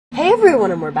Hey everyone,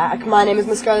 and we're back. My name is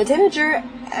Miss Scarlet Tanager,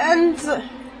 and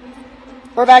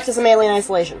we're back to some Alien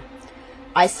Isolation.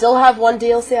 I still have one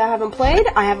DLC I haven't played.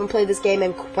 I haven't played this game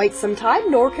in quite some time,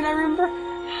 nor can I remember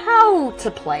how to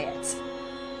play it.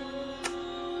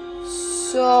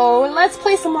 So, let's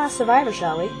play some Last Survivor,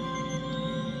 shall we?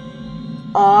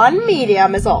 On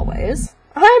medium, as always.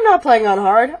 I'm not playing on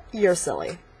hard. You're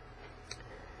silly.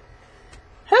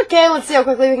 Okay, let's see how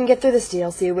quickly we can get through this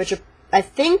DLC, which I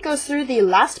think goes through the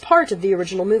last part of the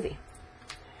original movie.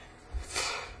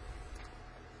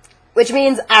 Which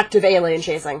means active alien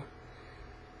chasing.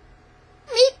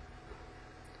 Meep.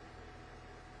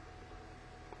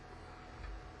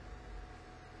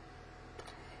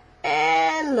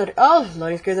 And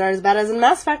loading screens aren't as bad as in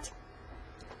Mass Effect.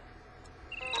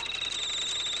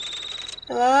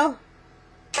 Hello?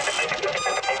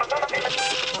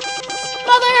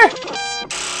 Mother!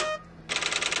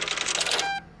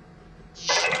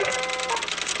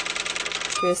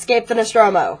 To escape the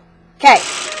Nostromo. Okay.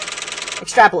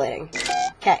 Extrapolating.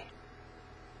 Okay.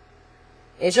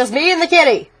 It's just me and the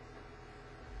kitty.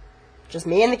 Just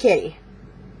me and the kitty.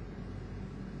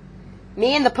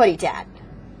 Me and the putty tat.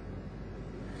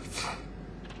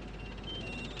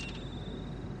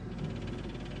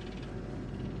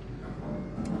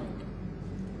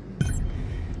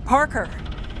 Parker,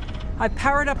 I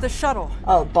powered up the shuttle.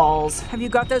 Oh, balls. Have you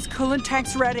got those coolant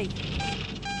tanks ready?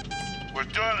 We're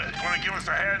doing it. You want to give us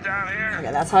a hand down here?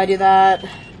 Okay, that's how I do that.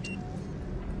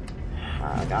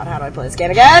 Oh god, how do I play this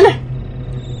game again?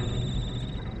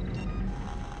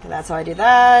 Okay, that's how I do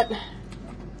that.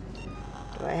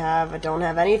 Do I have... I don't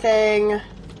have anything.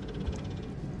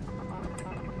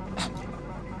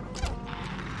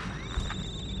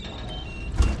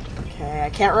 Okay, I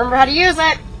can't remember how to use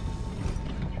it.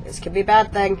 This could be a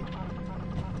bad thing.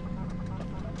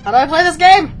 How do I play this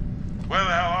game? Where the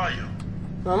hell are you?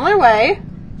 On my way.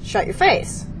 Shut your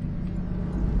face.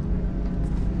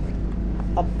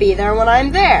 I'll be there when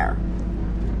I'm there.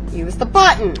 Use the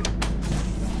button.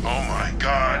 Oh my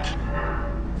god.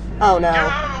 Oh no. Get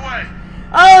out of the way!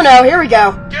 Oh no, here we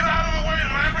go. Get out of the way!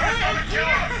 Lambert's gonna kill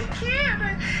us!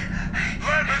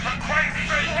 Lambert, for Christ's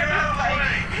sake, get out of the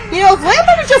way! You know, if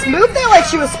Lambert had just moved there like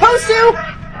she was supposed to.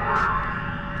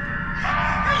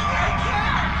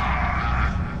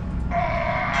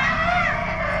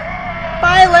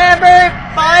 Bye, Lambert!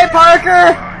 Bye,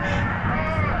 Parker!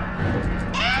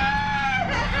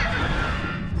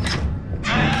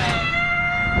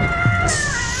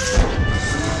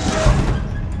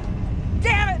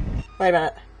 Damn it! Wait a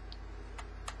minute.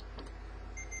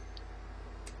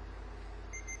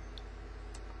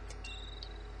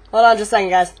 Hold on just a second,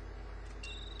 guys.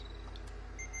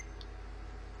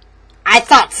 I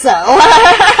thought so!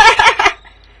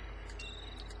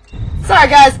 Sorry,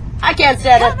 guys. I can't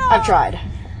stand it. I've tried.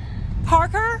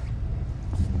 Parker?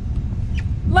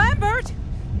 Lambert?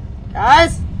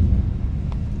 Guys?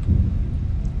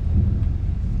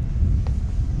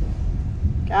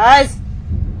 Guys?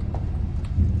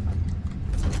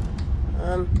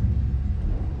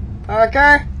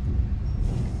 Parker?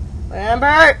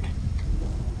 Lambert?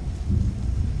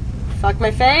 Fuck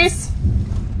my face?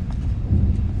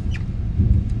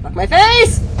 Fuck my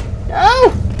face!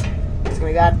 No! It's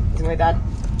gonna be bad. It's gonna be bad.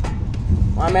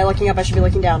 Why am I looking up? I should be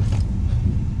looking down.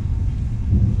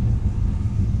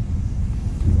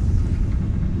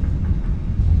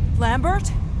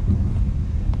 Lambert?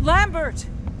 Lambert!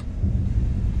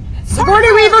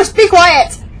 Sigourney Weaver, be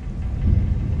quiet!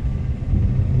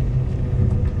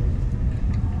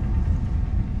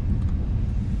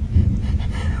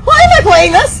 Why am I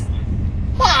playing this?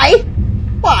 Why?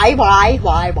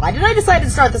 Why did I decide to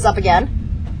start this up again?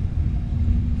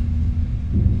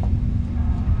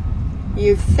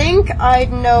 You think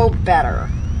I'd know better.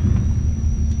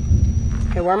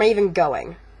 Okay, where am I even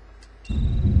going?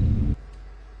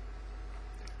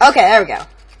 Okay, there we go.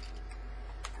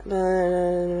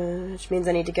 Which means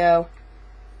I need to go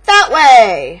that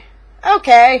way!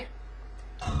 Okay.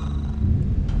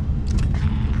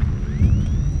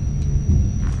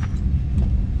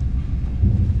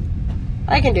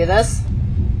 I can do this.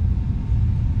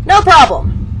 No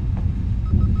problem.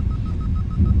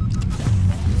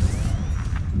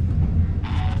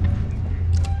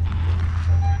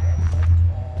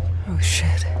 Oh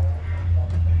shit.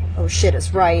 Oh shit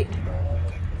is right.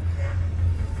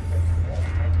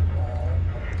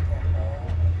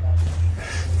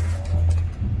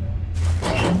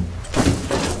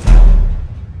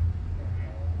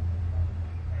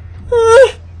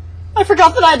 I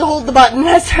forgot that I had to hold the button and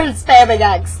I started spamming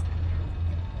X.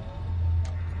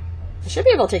 I should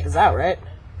be able to take this out, right?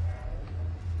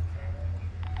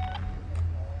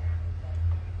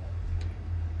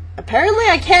 Apparently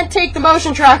I can't take the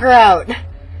motion tracker out.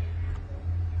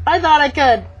 I thought I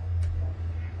could.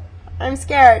 I'm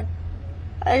scared.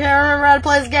 I can't remember how to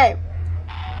play this game.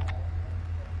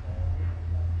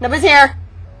 Nobody's here.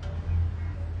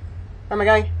 Where am I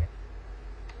going?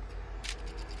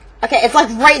 Okay, it's like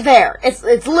right there. It's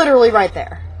literally right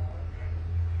there.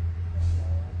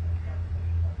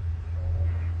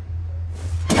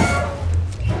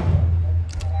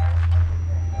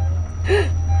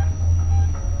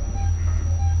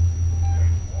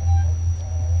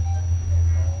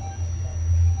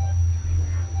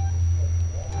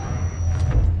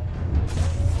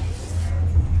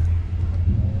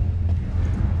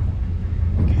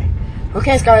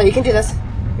 Okay, Scarlet, you can do this.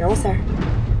 You're almost there.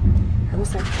 You're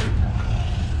almost there.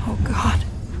 Oh, God.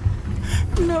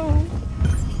 No.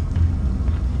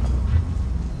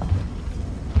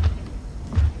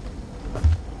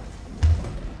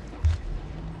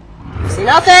 You see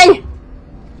nothing!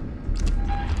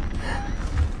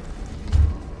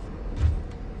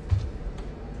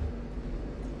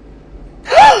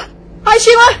 Hi,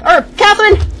 Sheila! Or,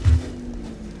 Catherine!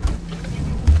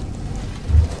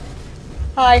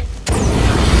 Hi.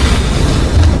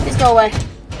 Please go away.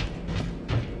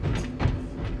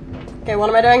 Okay, what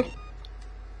am I doing?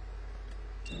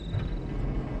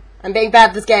 I'm being bad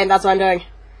at this game, that's what I'm doing.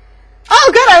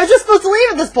 Oh, good, I was just supposed to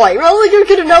leave at this point. Well, you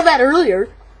could have known that earlier.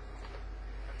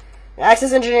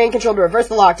 Access engineering control to reverse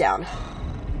the lockdown.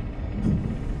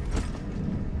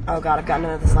 Oh god, I've got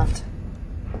none of this left.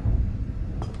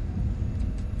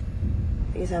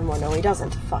 He's have more. No, he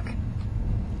doesn't. Fuck.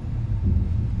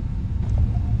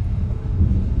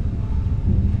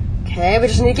 Okay, we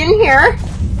just need to get in here.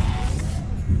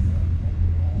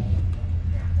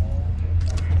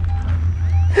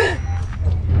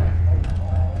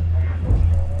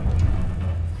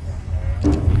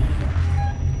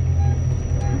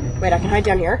 Wait, I can hide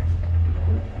down here?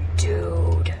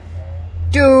 Dude.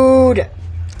 Dude!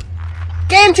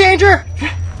 Game changer!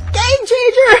 Game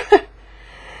changer!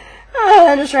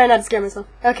 I'm just trying not to scare myself.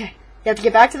 Okay. You have to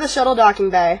get back to the shuttle docking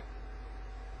bay.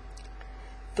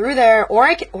 Through there, or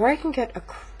I can get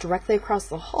directly across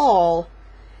the hall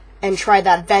and try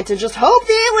that vent and just hope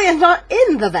the alien's not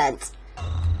in the vent.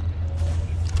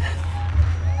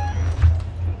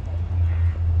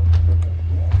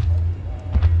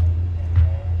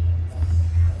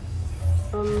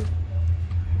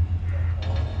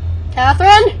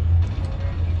 Catherine?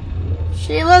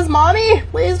 Sheila's mommy?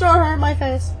 Please don't hurt my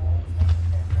face.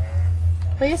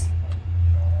 Please?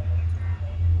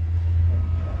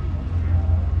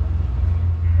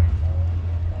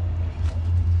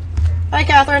 Hi,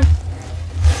 Catherine.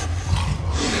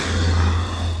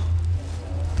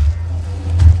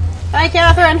 Hi,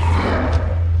 Catherine.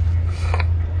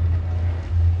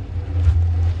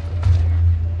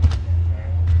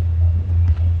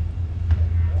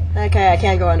 Okay, I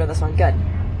can't go under this one. Good.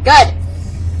 Good!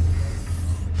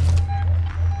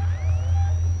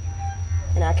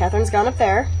 And now Catherine's gone up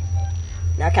there.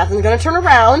 Now Catherine's gonna turn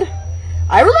around.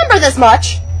 I remember this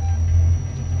much!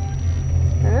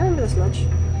 I remember this much.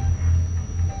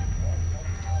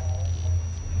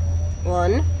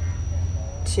 1,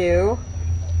 2,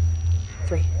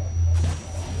 3.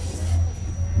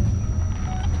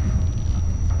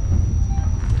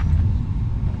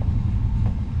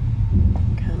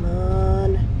 Come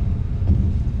on.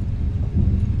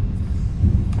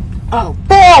 Oh,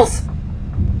 balls!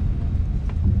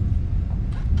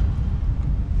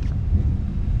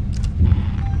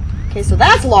 Okay, so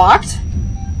that's locked.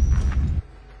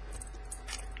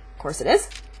 Of course it is.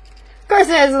 Of course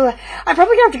it is. I'm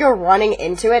probably gonna have to go running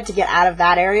into it to get out of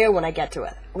that area when I get to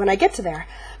it. When I get to there.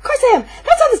 Of course I am.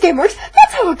 That's how this game works.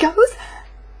 That's how it goes.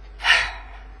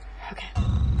 Okay.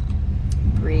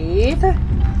 Breathe.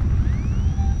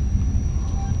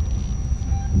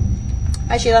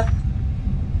 Hi, Sheila.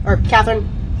 Or Catherine.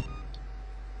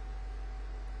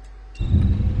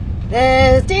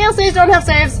 DLCs don't have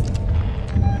saves.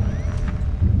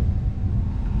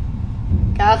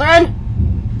 Catherine?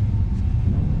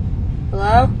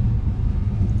 Hello?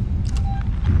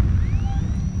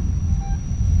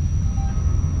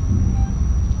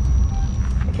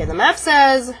 Okay, the map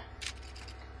says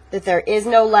that there is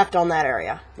no left on that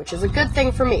area, which is a good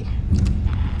thing for me.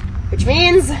 Which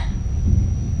means...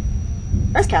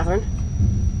 Where's Catherine?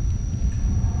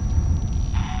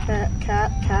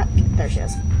 Cat. There she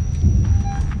is.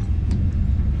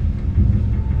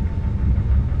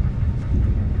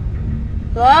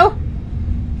 Hello?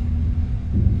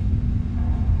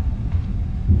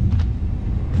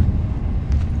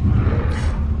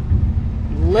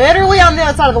 Literally on the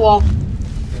other side of the wall.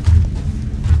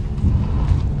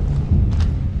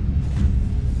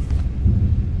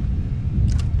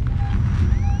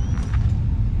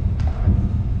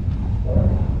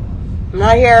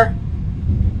 not here.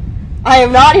 I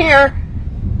am not here.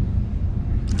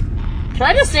 Can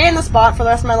I just stay in the spot for the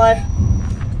rest of my life?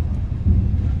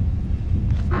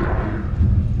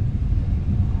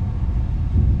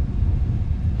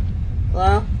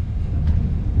 Hello?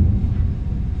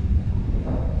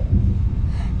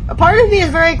 A part of me is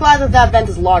very glad that that vent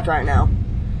is locked right now.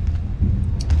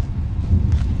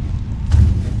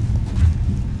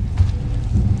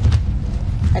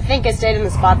 I think I stayed in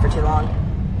the spot for too long.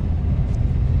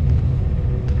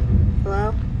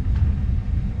 Hello?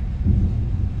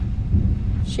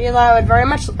 Sheila, I would very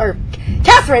much... Or,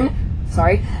 Catherine!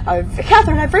 Sorry.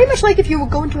 Catherine, I'd very much like if you would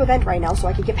go into a vent right now so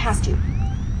I could get past you.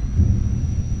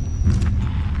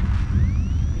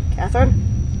 Catherine?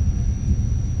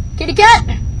 Kitty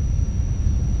cat!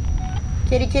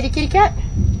 Kitty, kitty, kitty cat.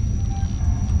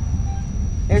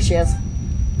 There she is.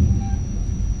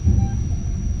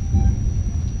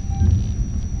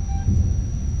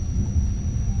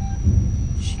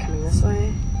 Is she coming this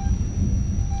way?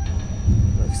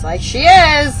 Looks like she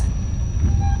is!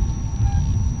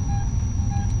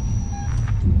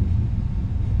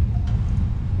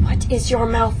 What is your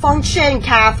malfunction,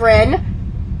 Catherine?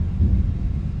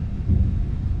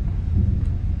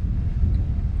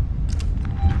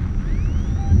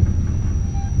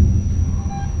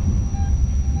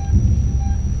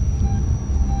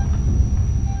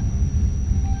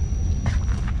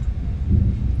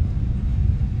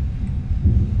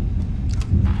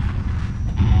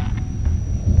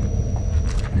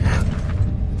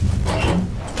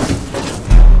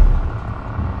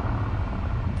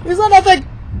 Is that nothing?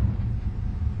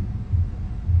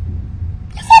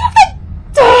 Is that nothing?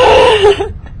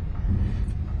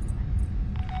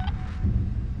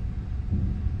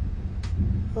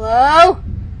 Hello?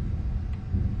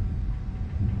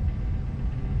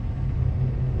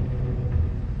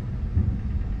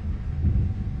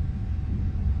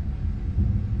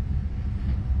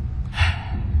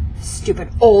 Stupid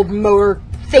old motor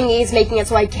thingies making it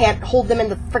so I can't hold them in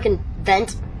the frickin'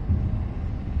 vent.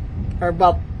 Or,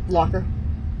 well, locker.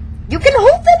 You can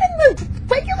hold them in the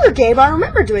regular game. I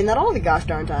remember doing that all the gosh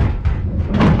darn time.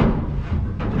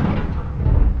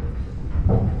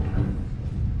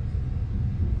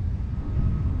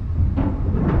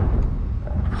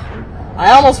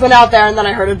 I almost went out there and then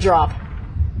I heard a drop.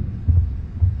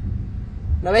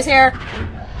 Nobody's here.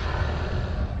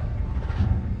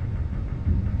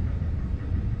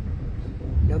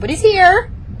 Nobody's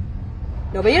here.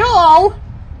 Nobody at all.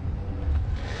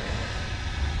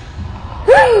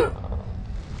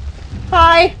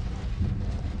 Hi.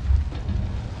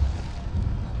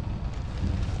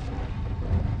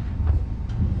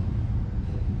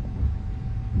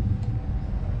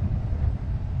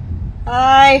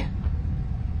 Hi.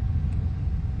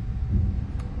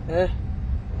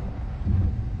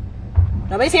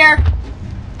 Nobody's here.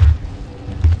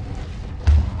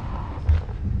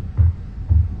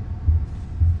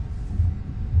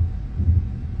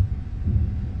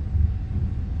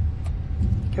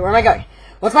 Okay, where am I going?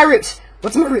 What's my route?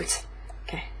 What's my route?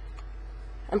 Okay.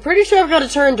 I'm pretty sure I've got to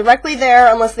turn directly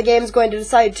there unless the game's going to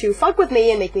decide to fuck with me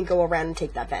and make me go around and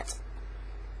take that vent.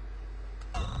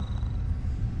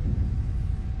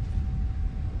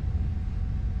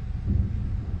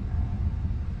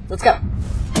 Let's go.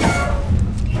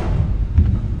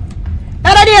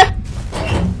 Bad idea!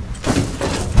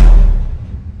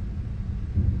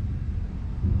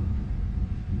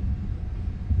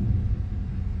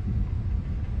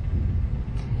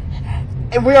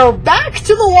 And we are back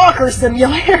to the locker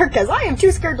simulator, because I am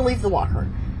too scared to leave the locker.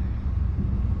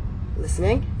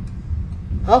 Listening.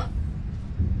 Oh.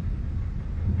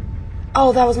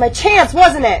 Oh, that was my chance,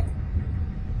 wasn't it?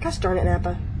 Gosh darn it,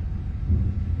 Nappa.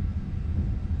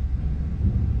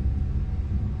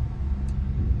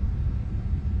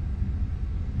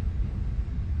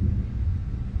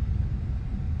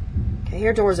 Okay, I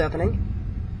hear doors opening.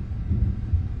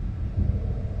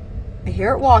 I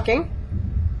hear it walking.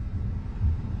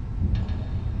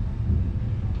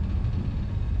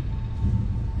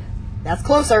 That's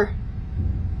closer.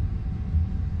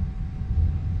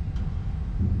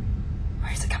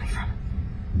 Where is it coming from?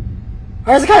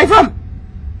 Where is it coming from?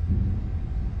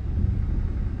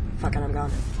 Fuck it, I'm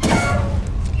gone.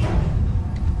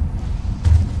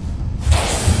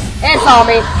 It saw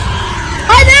me.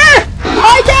 Hi there!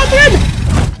 Hi, Catherine!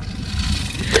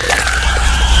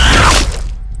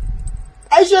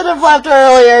 I should have left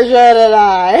earlier, shouldn't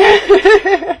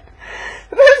I?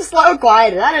 Move slow,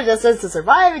 quiet, and at a distance to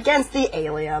survive against the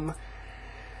alien.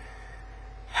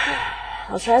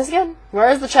 Let's try this again. Where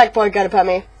is the checkpoint gonna put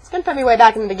me? It's gonna put me way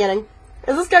back in the beginning.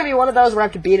 Is this gonna be one of those where I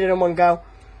have to beat it in one go?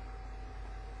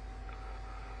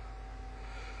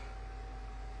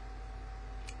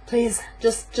 Please,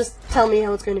 just tell me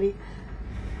how it's going to be.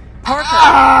 Parker!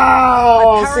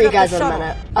 Oh, powered see you up guys the in a shuttle.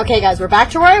 minute. Okay, guys, we're back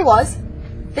to where I was.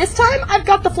 This time, I've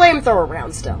got the flamethrower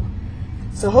round still.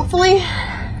 So hopefully,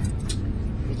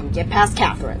 we can get past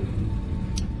Catherine.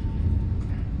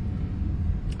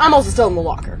 I'm also still in the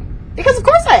locker. Because of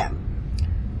course I am.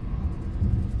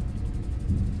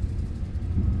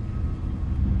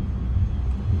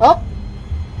 Oh.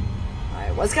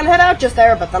 I was gonna head out just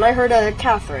there, but then I heard a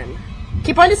Catherine.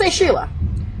 Keep wanting to say Sheila.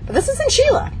 But this isn't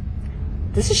Sheila.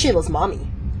 This is Sheila's mommy.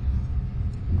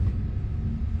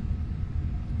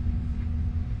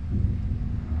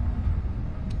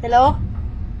 Hello?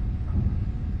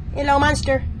 Hello,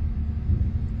 monster.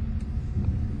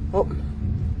 Oh.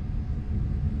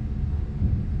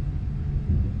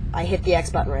 I hit the X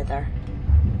button right there.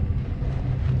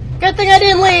 Good thing I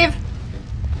didn't leave!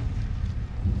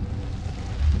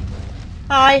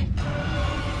 Hi.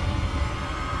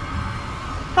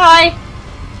 Hi.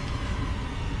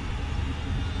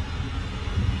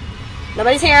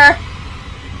 Nobody's here.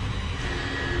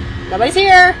 Nobody's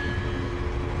here.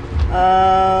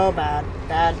 Oh, bad.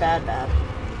 Bad, bad, bad.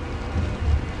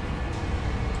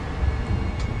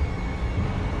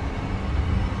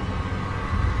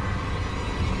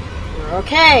 We're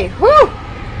okay. Whew!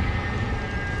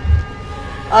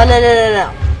 Oh,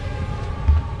 no.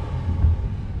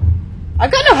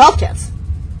 I've got no health kits.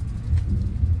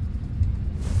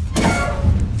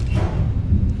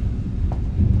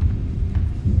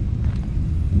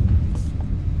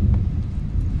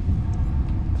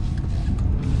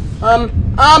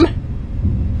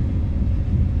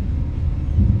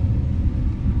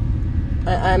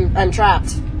 I'm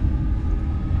trapped.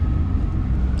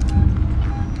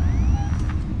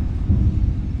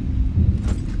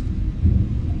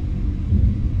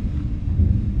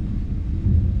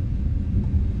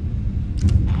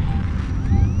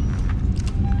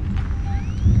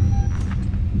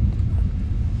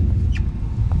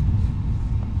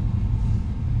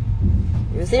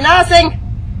 You see nothing.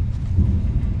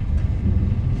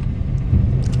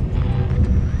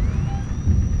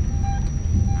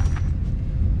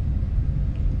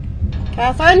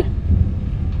 Catherine?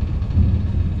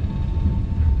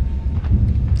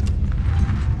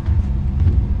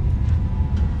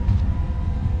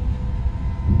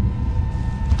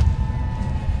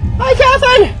 Hi,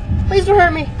 Catherine! Please don't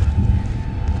hurt me.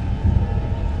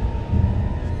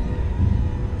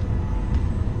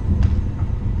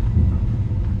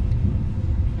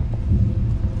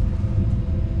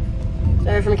 Stay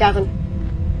away from me, Catherine.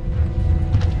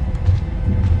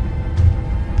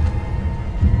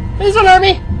 Please don't hurt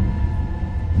me!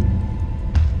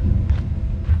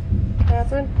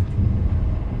 Catherine?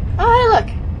 Oh, hey, look!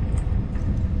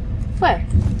 Flare.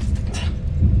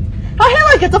 Oh, hey,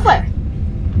 look! It's a flare!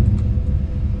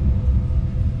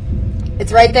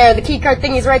 It's right there. The keycard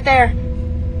thingy's right there.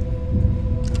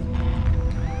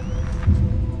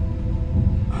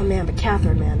 Oh, man, but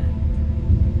Catherine, man.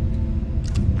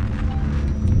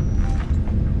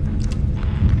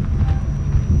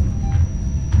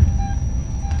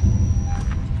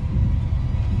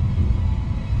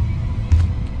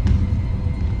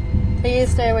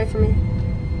 Please stay away from me.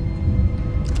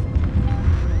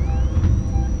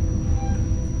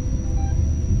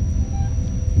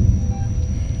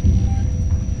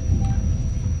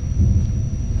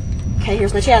 Okay,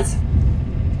 here's my chance.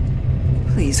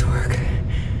 Please work.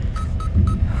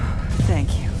 Thank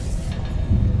you.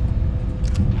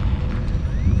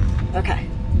 Okay.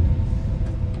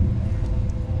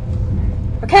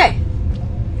 Okay.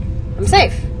 I'm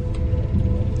safe.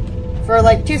 For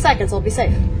like 2 seconds, I'll be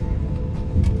safe.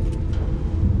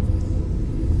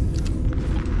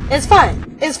 It's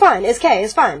fine. It's fine. It's K.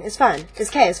 It's fine. It's fine. It's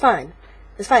K. It's fine.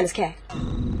 It's fine. It's K.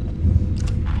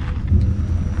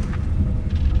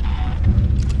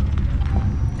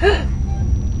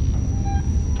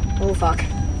 Oh, fuck.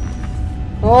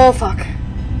 Oh, fuck.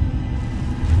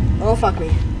 Oh, fuck me.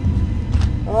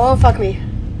 Oh, fuck me.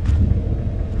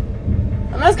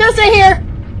 I'm just gonna stay here!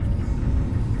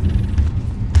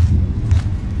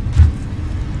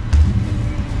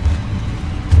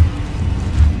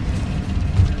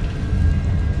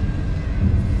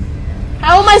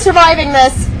 How am I surviving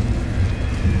this?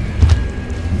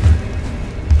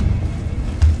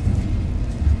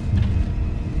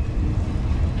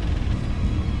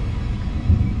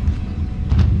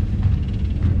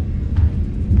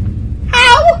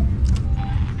 How?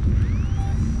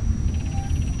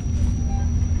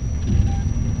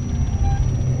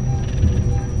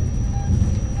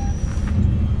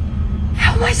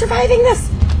 How am I surviving this?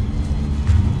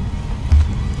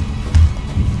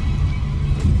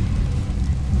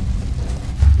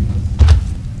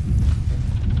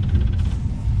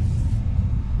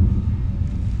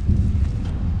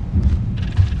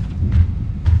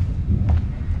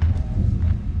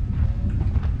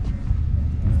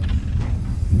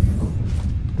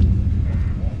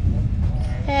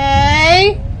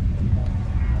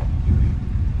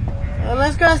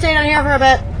 that for a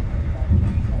bit.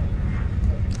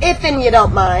 If and you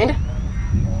don't mind.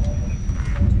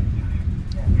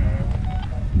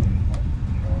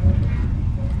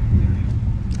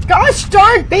 Gosh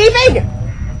darn, baby!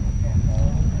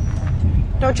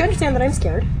 Don't you understand that I'm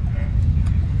scared?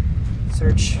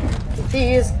 Search. Get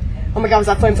these. Oh my god, was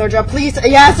that flamethrower gel? Please!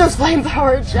 Yes, it was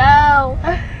flamethrower gel!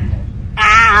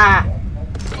 Ah!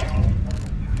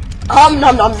 Nom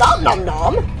nom nom nom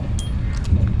nom!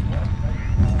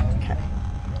 Okay.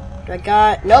 I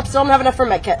got... Nope, still don't have enough for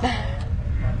my kit.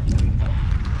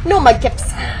 No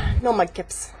medkits. No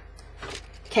medkits.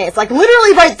 Okay, it's like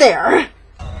literally right there!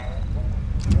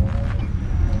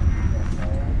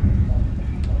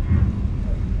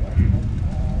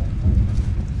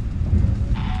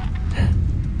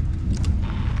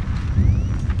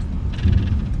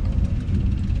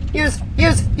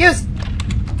 Use!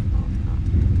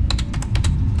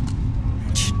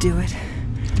 That should do it.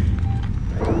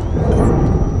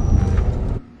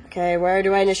 Okay, where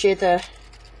do I initiate the...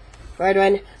 Where do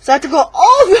I... So I have to go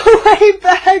all the way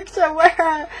back to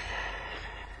where...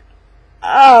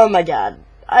 Oh my god.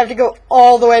 I have to go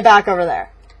all the way back over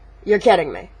there. You're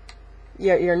kidding me.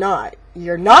 You're not.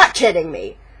 You're not kidding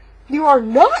me. You are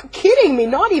not kidding me.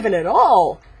 Not even at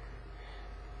all.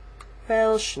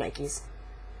 Well, shnikes.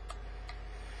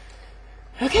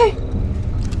 Okay.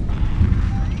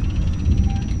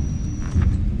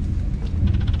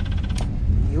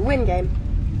 You win, game.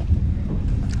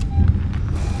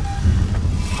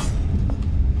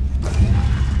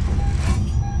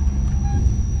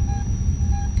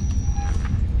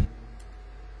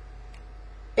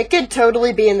 It could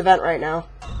totally be in the vent right now.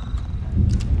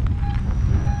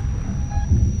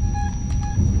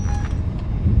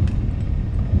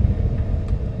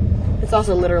 It's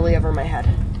also literally over my head.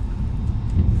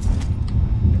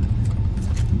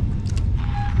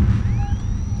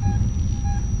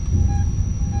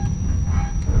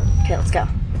 Okay, let's go.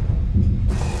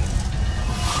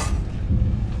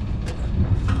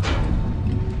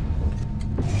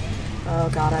 Oh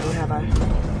god, I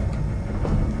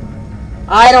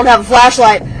don't have a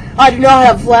flashlight! I do not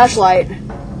have a flashlight!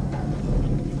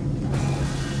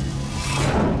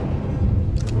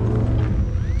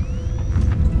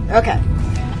 Okay.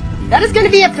 That is gonna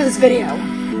be it for this video.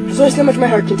 There's only so much my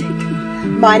heart can take.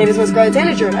 My name is Miss Scarlet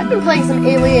Tanager, and I've been playing some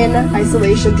Alien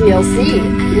Isolation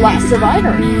DLC, Last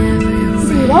Survivor.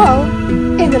 See you all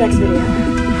in the next video.